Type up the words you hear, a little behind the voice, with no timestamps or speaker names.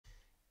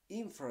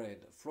infrared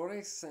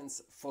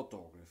fluorescence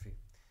photography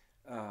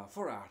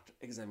for art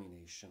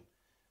examination.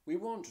 We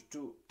want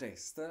to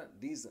test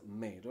this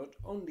method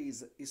on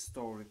this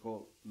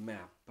historical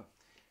map.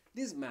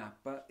 This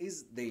map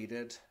is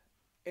dated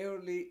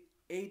early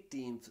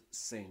 18th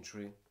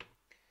century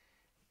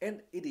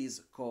and it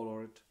is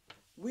colored.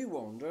 We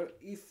wonder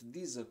if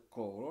these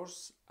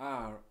colors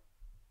are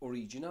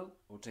original,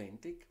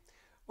 authentic,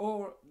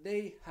 or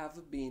they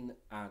have been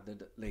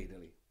added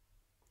lately.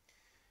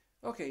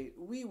 Okay,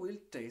 we will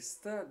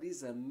test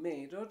this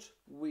method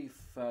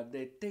with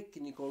the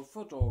technical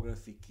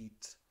photography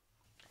kit.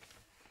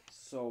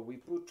 So we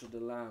put the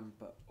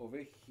lamp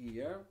over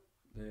here,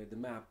 the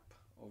map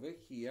over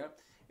here,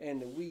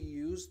 and we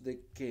use the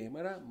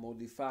camera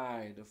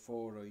modified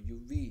for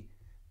UV,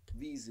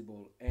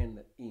 visible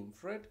and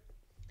infrared.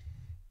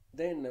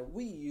 Then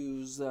we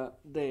use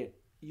the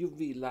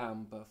UV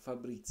lamp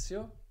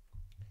Fabrizio.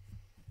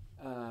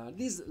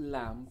 This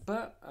lamp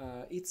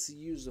it's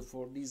used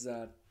for this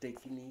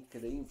technique,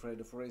 the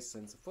infrared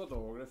fluorescence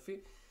photography.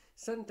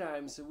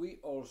 Sometimes we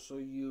also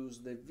use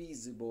the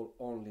visible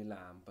only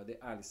lamp, the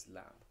Alice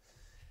lamp.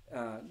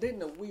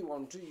 Then we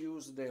want to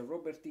use the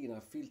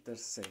Robertina filter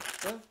set.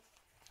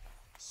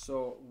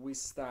 So we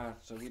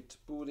start with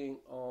putting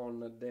on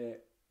the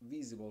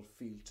visible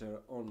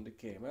filter on the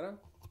camera.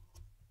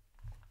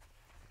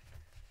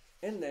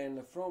 And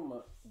then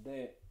from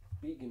the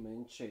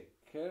pigment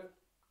checker,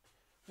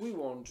 we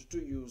want to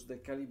use the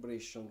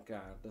calibration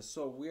card,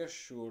 so we are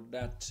sure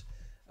that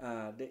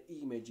the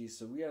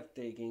images we are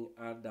taking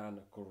are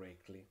done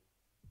correctly.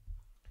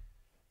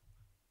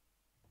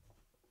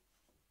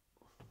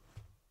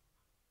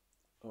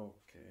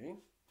 Okay.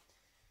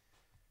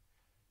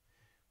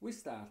 We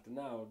start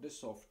now the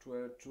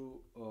software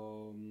to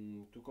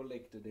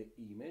collect the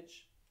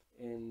image,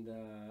 and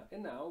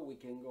now we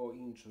can go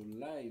into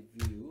live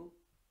view.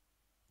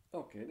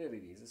 Okay, there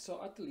it is.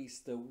 So at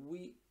least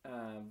we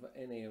have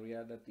an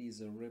area that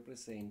is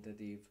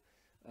representative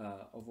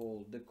of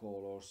all the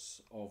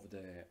colors of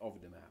the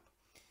map.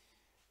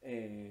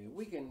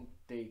 We can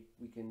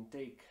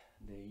take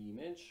the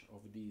image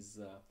of this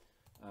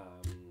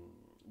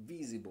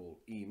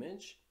visible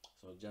image,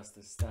 so just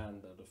a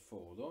standard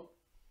photo,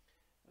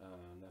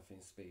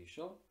 nothing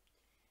special.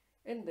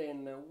 And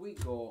then we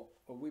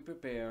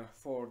prepare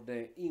for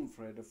the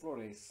infrared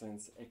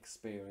fluorescence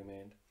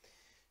experiment.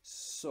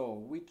 So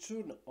we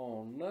turn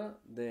on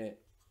the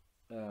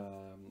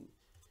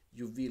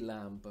UV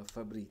lamp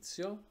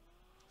Fabrizio,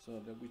 so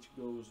that which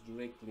goes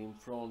directly in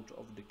front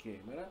of the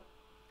camera.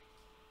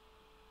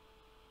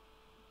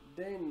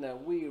 Then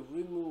we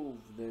remove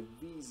the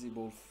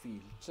visible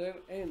filter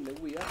and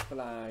we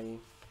apply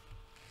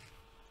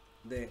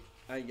the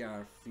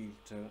IR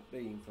filter, the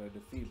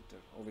infrared filter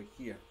over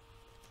here.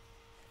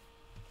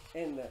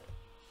 And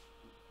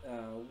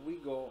we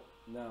go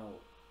now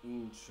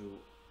into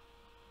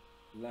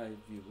live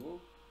view,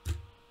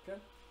 okay,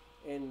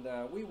 and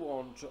we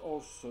want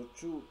also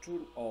to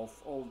turn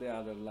off all the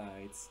other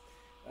lights.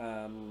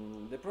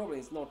 The problem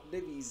is not the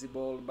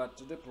visible, but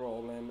the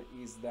problem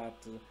is that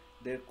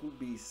there could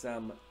be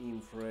some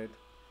infrared,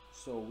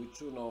 so we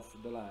turn off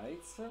the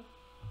lights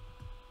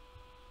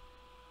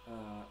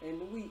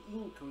and we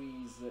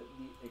increase the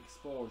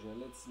exposure.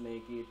 Let's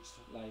make it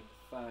like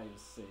 5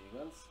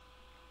 seconds.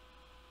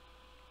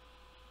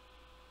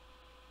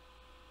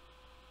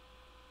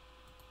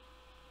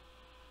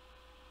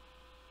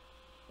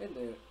 And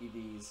there it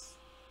is.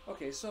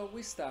 Okay, so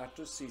we start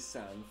to see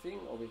something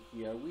over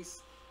here.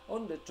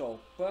 On the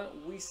top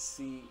we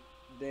see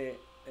the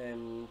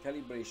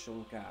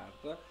calibration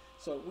card,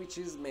 so which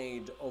is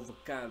made of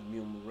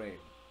cadmium red,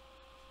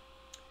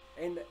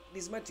 and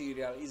this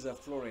material is a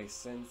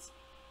fluorescent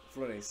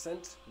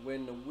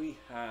when we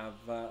have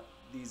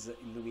this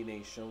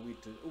illumination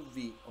with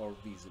UV or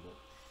visible.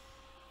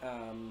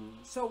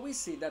 So we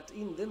see that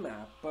in the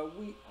map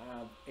we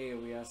have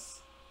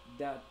areas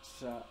that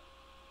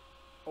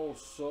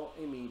also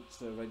emit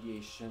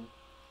radiation.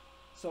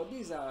 So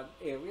these are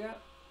areas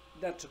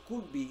that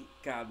could be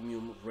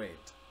cadmium red.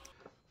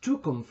 To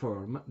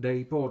confirm the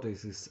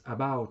hypothesis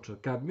about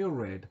cadmium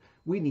red,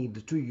 we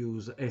need to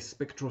use a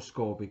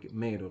spectroscopic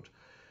method.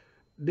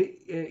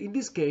 In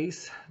this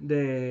case,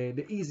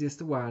 the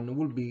easiest one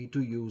will be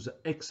to use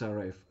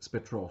XRF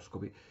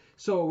spectroscopy.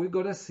 So we're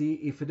gonna see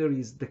if there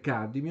is the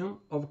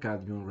cadmium of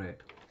cadmium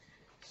red.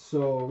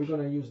 So we're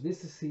gonna use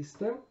this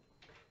system.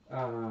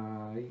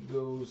 It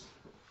goes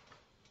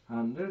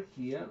under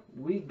here.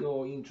 We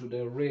go into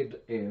the red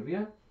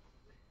area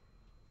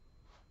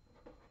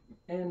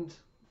and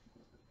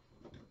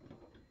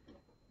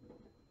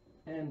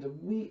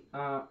we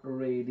are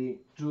ready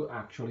to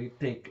actually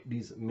take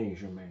this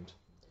measurement.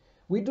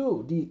 We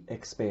do the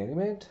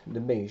experiment, the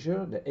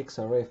measure, the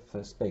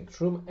XRF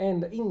spectrum,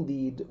 and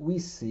indeed we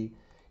see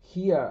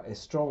here a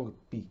strong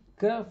peak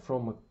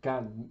from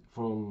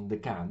the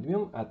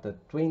cadmium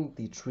at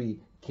 23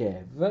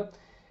 keV,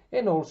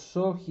 and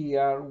also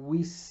here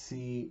we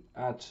see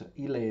at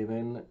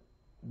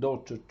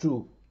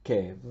 11.2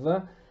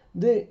 keV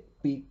the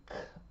peak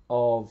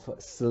of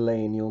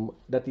selenium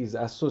that is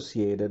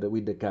associated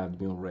with the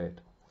cadmium red.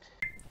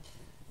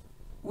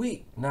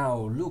 We now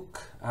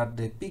look at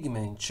the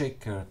pigment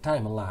checker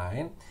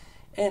timeline,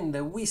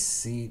 and we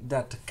see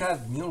that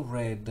cadmium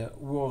red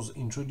was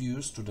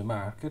introduced to the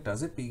market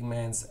as a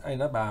pigment at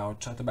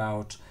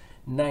about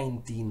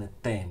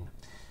 1910.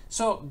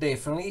 So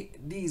definitely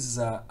this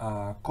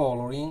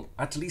coloring,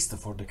 at least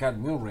for the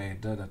cadmium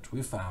red that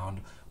we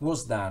found,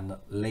 was done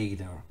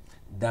later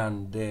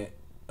than the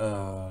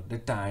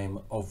time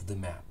of the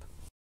map.